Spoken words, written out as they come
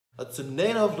A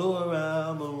tornado flew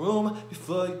around my room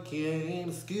before you came.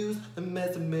 Excuse the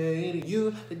mess I made of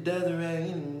you. It doesn't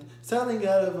rain. Something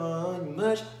got up on you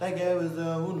much like I was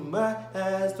on my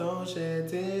eyes. Don't shed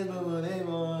tears, but what they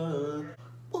want.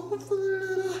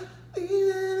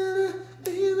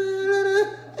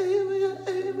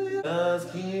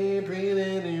 Just keep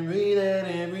breathing and breathing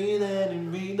and breathing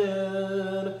and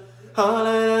breathing. All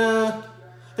I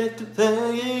have to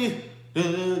tell you.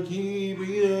 Keep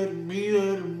breathing and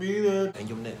breathing and breathing. And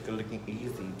your neck looking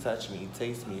easy. Touch me,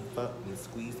 taste me, fuck me,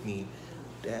 squeeze me.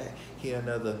 That here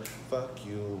another fuck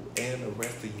you and the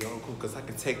rest of your crew. Cause I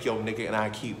can take your nigga and I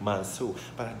keep mine too.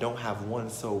 But I don't have one,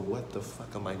 so what the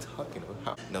fuck am I talking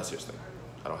about? No, seriously,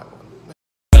 I don't have one.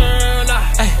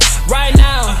 Right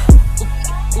now,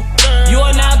 you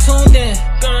are now tuned in.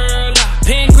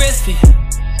 Pink Crispy,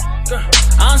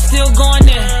 I'm still going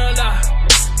there.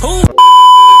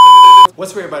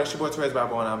 What's up, everybody? It's your boy Therese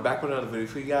Bible, and I'm back with another video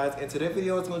for you guys. And today's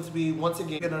video is going to be once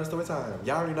again another story time.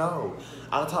 Y'all already know.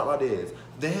 I don't talk about this.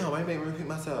 Damn, I made me repeat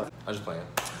myself. I'm just playing.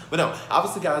 But no,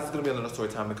 obviously, guys, it's gonna be another story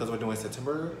time because we're doing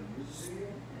September.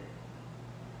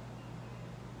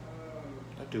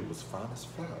 That dude was fine as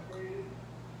fuck.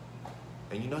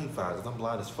 And you know he fine because I'm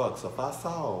blind as fuck. So if I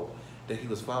saw that he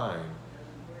was fine,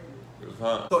 he was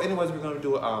fine. So anyways, we're gonna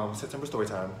do September story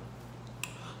time.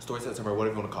 Story September,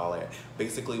 whatever you want to call it.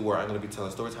 Basically, where I'm going to be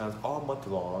telling story times all month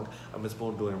long. I've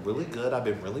been doing really good. I've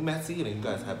been really messy, and you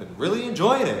guys have been really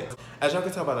enjoying it. As y'all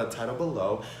can tell by the title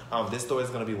below, this story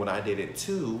is going to be when I dated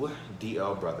two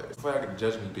DL brothers. Before I could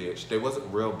judge me, bitch, they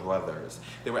wasn't real brothers.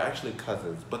 They were actually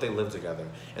cousins, but they lived together,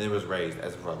 and they was raised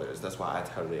as brothers. That's why I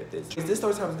titled it this. This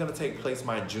story time is going to take place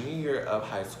my junior year of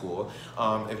high school.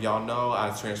 If y'all know,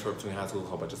 I transferred between high school a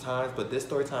whole bunch of times, but this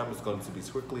story time is going to be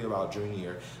strictly about junior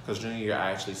year, because junior year I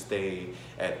actually stayed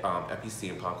at FPC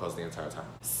in Palm Coast the entire time.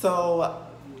 So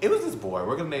it was this boy,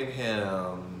 we're gonna name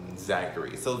him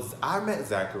Zachary. So I met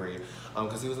Zachary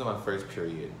because he was in my first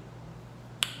period.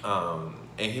 And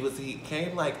he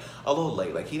came like a little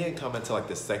late. Like he didn't come until like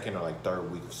the second or like third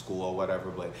week of school or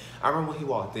whatever. But I remember when he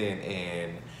walked in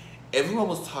and everyone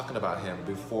was talking about him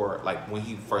before, like when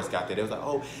he first got there. They was like,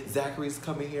 oh, Zachary's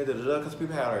coming here, da da da, because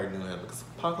people had already knew him. Because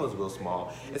Ponco is real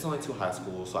small. It's only 2 high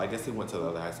schools, so I guess he went to the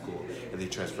other high school and he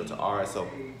transferred to ours. So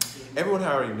everyone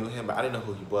had already knew him, but I didn't know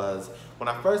who he was. When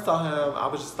I first saw him, I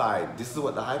was just like, this is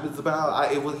what the hype is about.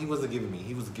 He wasn't giving me.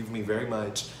 He was giving me very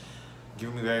much.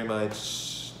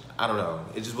 I don't know.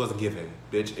 It just wasn't giving,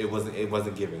 bitch. It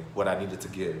wasn't giving what I needed to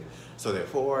give. So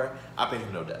therefore, I paid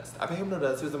him no dust.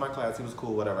 He was in my class. He was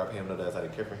cool, whatever. I paid him no dust. I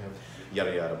didn't care for him.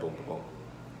 Yada, yada, boom, boom, boom.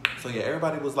 So yeah,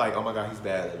 everybody was like, oh my God, he's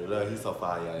bad. Da, da, da. He's so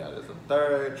fine, yada, yada. This and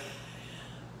third.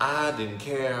 I didn't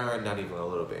care, not even a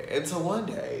little bit. Until one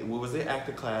day, we was in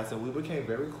acting class and we became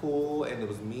very cool. And it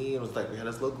was me. It was like, we had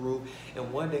this little group.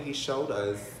 And one day he showed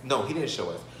us. No, he didn't show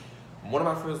us. One of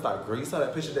my friends was like, girl, you saw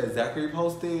that picture that Zachary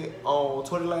posted on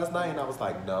Twitter last night? And I was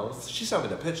like, no. She showed me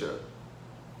the picture.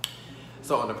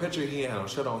 So on the picture, he had no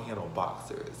shirt on, he had on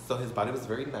boxers. So his body was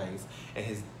very nice and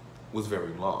his was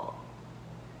very long.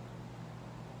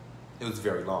 It was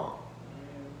very long.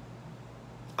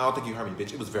 I don't think you heard me,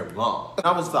 bitch. It was very long. And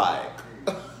I was like,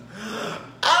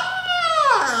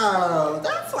 oh,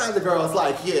 that's why the girls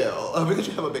like you. Because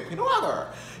you have a big Pinot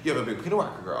Noir. You have a big Pinot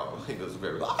Noir girl. He was a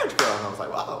very large girl. And I was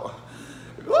like, wow.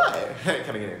 What? Kind of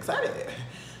getting excited.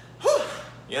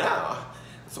 You know,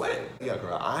 sweating. Yeah,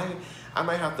 girl, I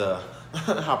might have to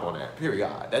hop on that, period.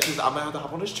 That's just, I might have to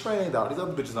hop on this train that all these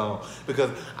other bitches on because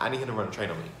I need him to run a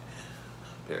train on me,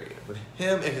 period. With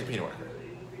him and his Pinot Noir.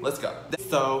 Let's go.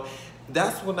 So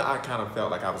that's when I kind of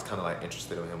felt like I was kind of like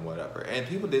interested in him, whatever. And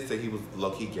people did say he was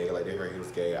low-key gay, like they heard he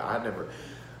was gay. I never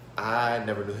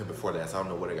knew him before that, so I don't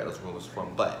know where they got those rumors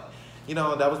from. But, you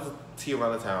know, that was the tea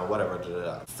around the town, whatever. Da, da,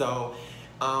 da. So,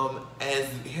 as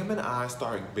him and I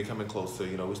started becoming closer,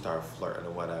 you know, we started flirting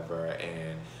or whatever.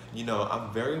 And, you know,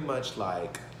 I'm very much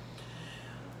like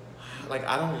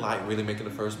I don't like really making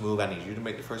the first move. I need you to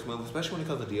make the first move, especially when it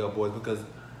comes to DL boys, because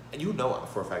and you know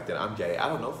for a fact that I'm gay. I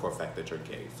don't know for a fact that you're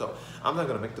gay. So I'm not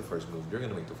gonna make the first move. You're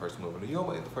gonna make the first move. And if you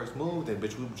don't make the first move, then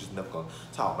bitch, we just never gonna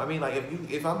talk. I mean, like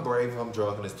if I'm brave, if I'm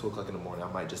drunk and it's 2 o'clock in the morning,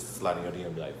 I might just slide in your DM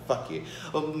and be like, fuck it.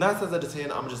 9 times out of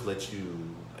 10, I'm gonna just let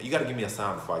you. You gotta give me a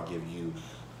sign before I give you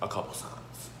a couple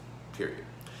signs. Period.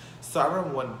 So I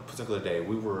remember one particular day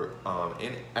we were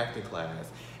in acting class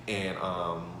and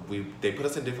they put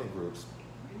us in different groups.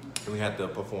 And we had to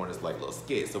perform this like little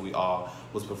skit. So we all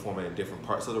was performing in different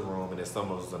parts of the room, and then some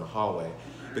of us was in the hallway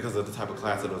because of the type of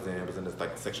class it was in. It was in this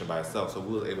like section by itself, so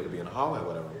we was able to be in the hallway or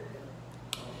whatever.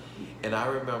 And I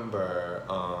remember,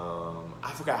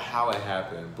 I forgot how it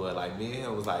happened, but like me and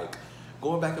him was like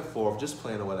going back and forth, just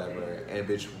playing or whatever. And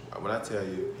bitch, when I tell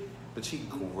you, bitch, he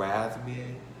grabbed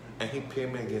me and he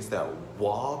pinned me against that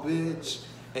wall, bitch.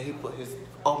 And he put his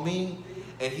on me.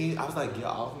 And I was like, get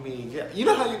off me. You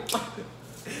know how you,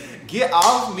 get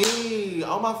off me.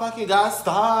 Oh my fucking God,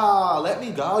 stop. Let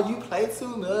me go. You play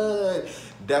too much.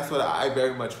 That's what I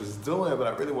very much was doing, but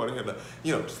I really wanted him to,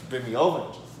 you know, just bend me over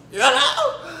and just, you know?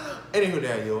 Anywho,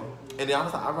 Daniel. And then I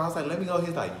was like, let me go.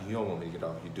 He's like, you don't want me to get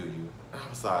off you, do you? And I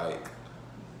was like,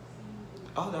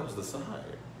 oh, that was the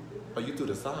side. Oh, you threw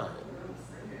the side.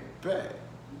 Bet.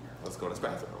 Let's go to the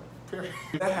bathroom. Period.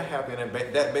 That had happened,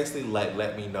 and that basically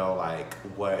let me know like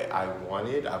what I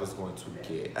wanted I was going to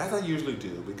get, as I usually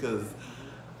do, because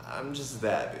I'm just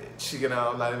that bitch, you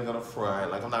know. I'm not even gonna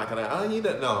front, like I'm not gonna, oh, you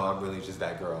don't know, I'm really just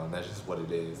that girl, and that's just what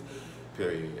it is,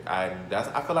 period. I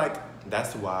feel like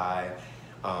that's why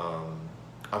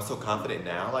I'm so confident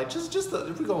now, like just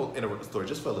if we go in a story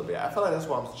just for a little bit, I feel like that's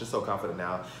why I'm just so confident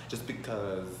now, just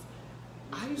because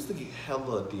I used to get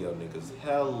hella deal niggas,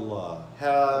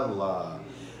 hella.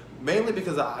 Mainly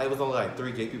because I was only like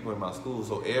 3 gay people in my school,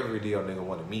 so every DL nigga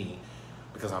wanted me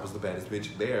because I was the baddest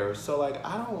bitch there. So like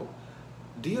DL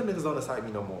niggas don't excite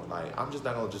me no more. Like I'm just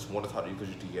not gonna just want to talk to you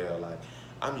because you're DL. Like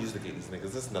I'm used to getting these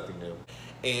niggas. This is nothing new.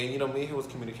 And you know, me and him was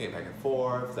communicating back and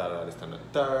forth, this time, the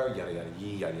third, yada yada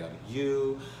yee, yada yada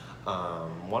you.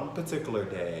 One particular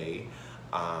day,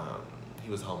 he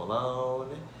was home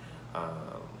alone,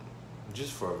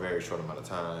 just for a very short amount of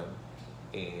time,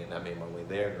 and I made my way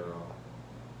there, girl.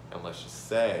 And let's just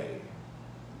say,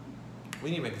 we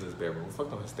didn't make it to his bedroom. We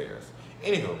fucked on his stairs.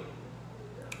 Anywho,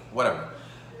 whatever.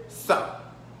 So,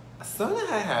 something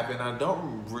had happened. I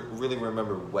don't really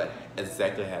remember what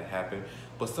exactly had happened,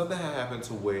 but something had happened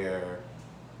to where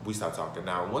we stopped talking.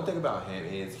 Now, one thing about him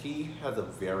is he has a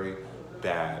very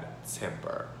bad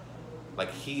temper.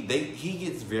 Like he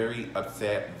gets very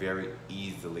upset very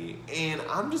easily, and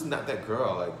I'm just not that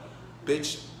girl. Like,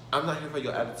 bitch, I'm not here for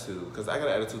your attitude, because I got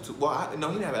an attitude too. Well, no,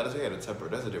 he didn't have an attitude, he had a temper.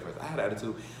 That's the difference. I had an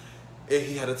attitude, and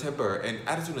he had a temper. And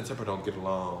attitude and temper don't get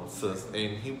along, sis.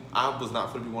 And I was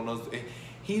not going to be one of those.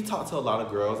 He talked to a lot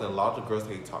of girls, and a lot of the girls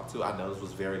that he talked to, I noticed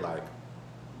was very, like,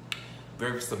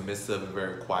 very submissive and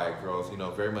very quiet girls. You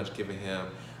know, very much giving him,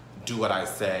 do what I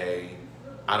say.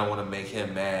 I don't want to make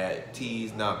him mad.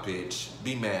 Tease, nah, bitch.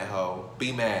 Be mad, hoe.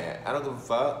 Be mad. I don't give a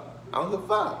fuck. I don't give a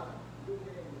fuck.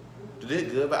 You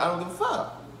did good, but I don't give a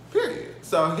fuck. Period.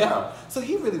 So yeah, so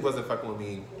he really wasn't fucking with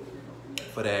me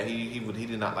for that. He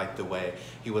did not like the way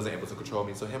he wasn't able to control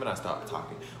me. So him and I started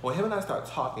talking. When him and I started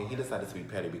talking, he decided to be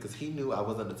petty because he knew I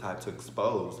wasn't the type to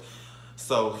expose.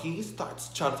 So he starts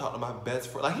trying to talk to my best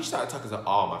friend. Like he started talking to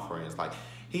all my friends. Like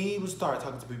he would start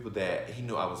talking to people that he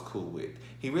knew I was cool with.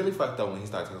 He really fucked up when he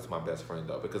started talking to my best friend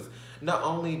though, because not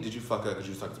only did you fuck up because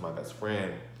you was talking to my best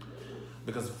friend,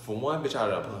 because for one, bitch, I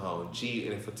had to put her on G,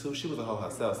 and for two, she was a hoe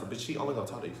herself. So, bitch, she only gonna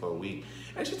talk to you for a week.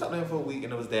 And she talked to him for a week,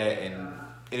 and it was that, and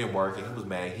it didn't work, and he was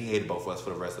mad. He hated both of us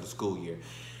for the rest of the school year.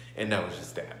 And that was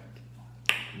just that.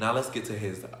 Now, let's get to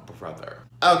his brother.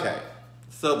 Okay,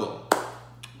 so boom.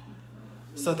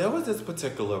 So, there was this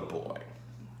particular boy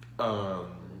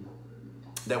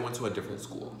that went to a different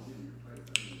school.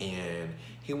 And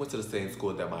he went to the same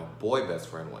school that my boy best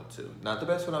friend went to. Not the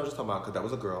best friend I was just talking about, because that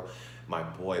was a girl. My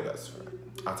boy best friend.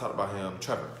 I talked about him,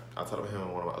 Trevor. I talked about him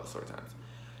in one of my other story times.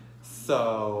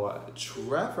 So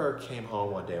Trevor came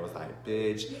home one day and was like,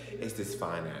 bitch, it's this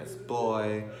fine ass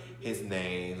boy. His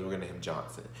name, we're gonna name him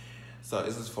Johnson. So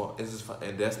is this fun,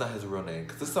 and that's not his real name.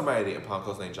 Because there's somebody in Palm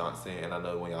Coast named Johnson, and I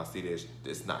know when y'all see this,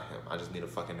 it's not him. I just need a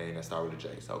fucking name that starts with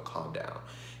a J, so calm down.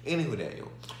 Anywho, Daniel.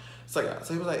 So yeah,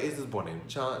 so he was like, is this boy named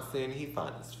Johnson? He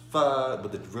fine as fuck,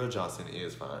 but the real Johnson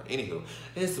is fine. Anywho,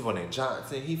 this boy named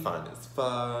Johnson, he fine as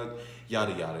fuck,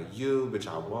 yada yada you, bitch,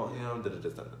 I want him, this and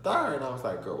the third. And I was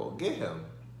like, girl, well, get him.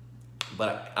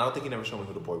 But I don't think he never showed me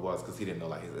who the boy was because he didn't know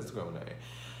like his Instagram name.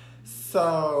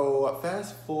 So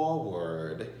fast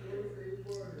forward,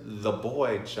 the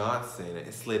boy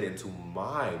Johnson slid into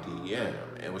my DM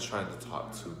and was trying to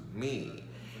talk to me.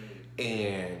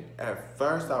 And at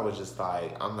first I was just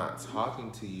like, I'm not talking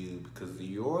to you because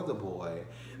you're the boy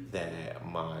that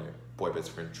my boy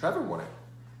best friend Trevor wanted.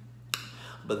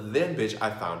 But then, bitch,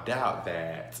 I found out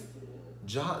that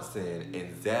Johnson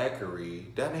and Zachary,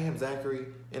 did I name him Zachary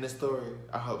in the story?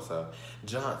 I hope so.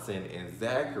 Johnson and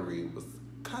Zachary was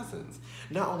cousins.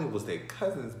 Not only was they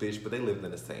cousins, bitch, but they lived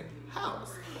in the same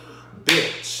house.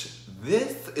 Bitch,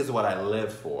 this is what I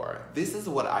live for. This is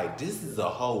a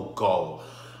whole goal.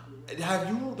 Have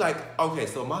you, like, okay,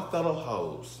 so my fellow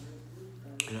hoes,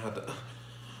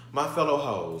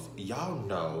 y'all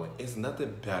know it's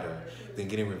nothing better than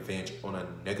getting revenge on a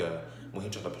nigga when he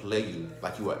tried to play you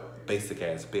like you a basic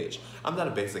ass bitch. I'm not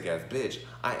a basic ass bitch.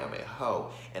 I am a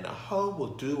hoe. And a hoe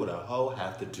will do what a hoe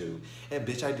have to do. And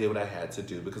bitch, I did what I had to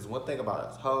do. Because one thing about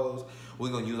us hoes,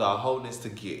 we're going to use our wholeness to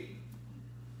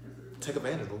take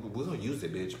advantage. We're going to use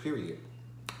it, bitch, period.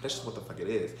 That's just what the fuck it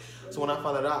is. So when I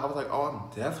found it out, I was like, oh, I'm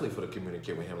definitely for to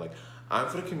communicate with him. Like, I'm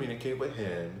for to communicate with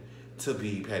him to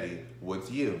be petty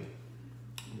with you.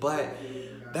 But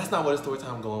that's not what a story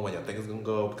time going when y'all think it's gonna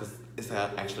go, because it's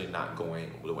actually not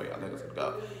going the way y'all think it's gonna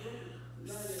go.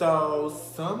 So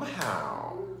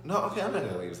somehow, no, okay, I'm not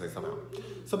gonna even say somehow.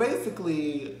 So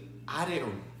basically,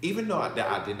 even though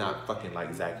I did not fucking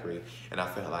like Zachary, and I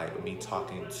felt like me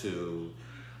talking to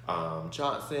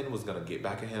Johnson was gonna get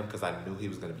back at him because I knew he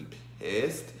was gonna be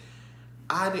pissed,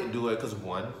 I didn't do it because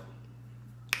one,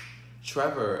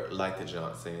 Trevor liked the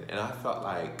Johnson, and I felt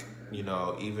like, you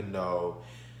know, even though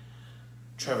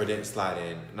Trevor didn't slide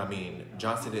in,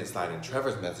 Johnson didn't slide in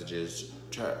Trevor's messages,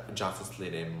 Johnson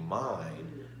slid in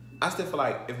mine. I still feel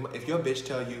like if your bitch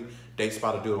tell you they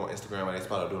spot a dude on Instagram or they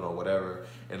spot a dude on whatever,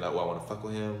 and like, well, I want to fuck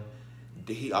with him,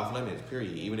 he off limits,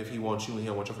 period. Even if he wants you and he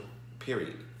don't want you,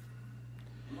 period.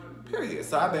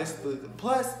 So I basically,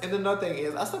 plus, and another thing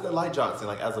is, I still like Johnson,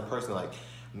 like as a person, like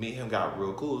me and him got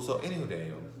real cool. So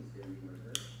anyway,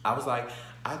 I was like,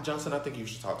 Johnson, I think you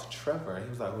should talk to Trevor. And he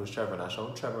was like, who's Trevor? And I showed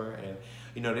him Trevor, and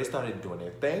you know, they started doing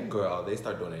their thing, girl. They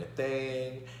started doing their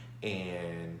thing,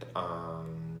 and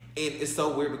it's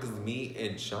so weird because me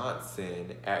and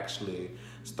Johnson actually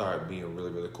started being really,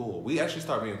 really cool. We actually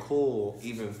started being cool,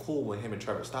 even cool when him and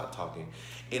Trevor stopped talking.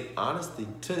 And honestly,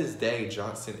 to this day,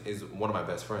 Johnson is one of my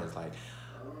best friends.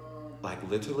 Like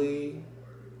literally,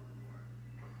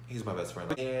 he's my best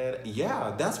friend. And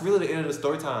yeah, that's really the end of the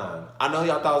story time. I know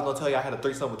y'all thought I was gonna tell you I had a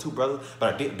threesome with 2 brothers,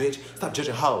 but I didn't, bitch. Stop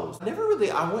judging hoes.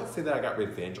 I wouldn't say that I got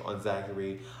revenge on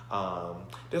Zachary.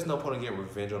 There's no point in getting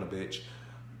revenge on a bitch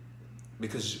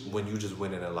because when you just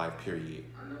win in a life, period.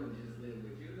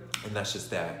 And that's just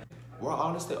that. We're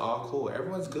honestly all cool.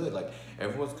 Everyone's good. Like,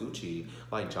 everyone's Gucci.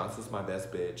 Like, Johnson's my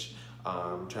best bitch.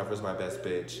 Trevor's my best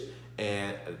bitch.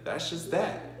 And that's just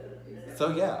that. So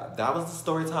yeah, that was the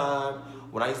story time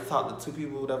when I used to talk to 2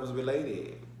 people that was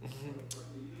related.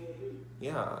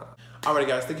 Yeah. Alright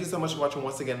guys, thank you so much for watching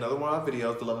once again another one of my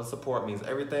videos. The love and support means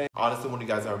everything. Honestly, one of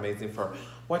you guys are amazing for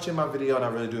watching my video, and I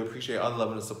really do appreciate all the love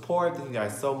and the support. Thank you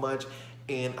guys so much,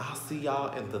 and I'll see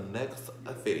y'all in the next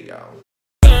video.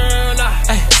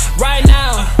 Right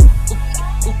now,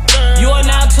 you are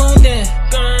now tuned in.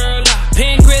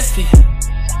 Pen Crispy,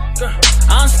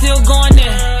 I'm still going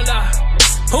there.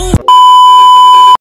 Who?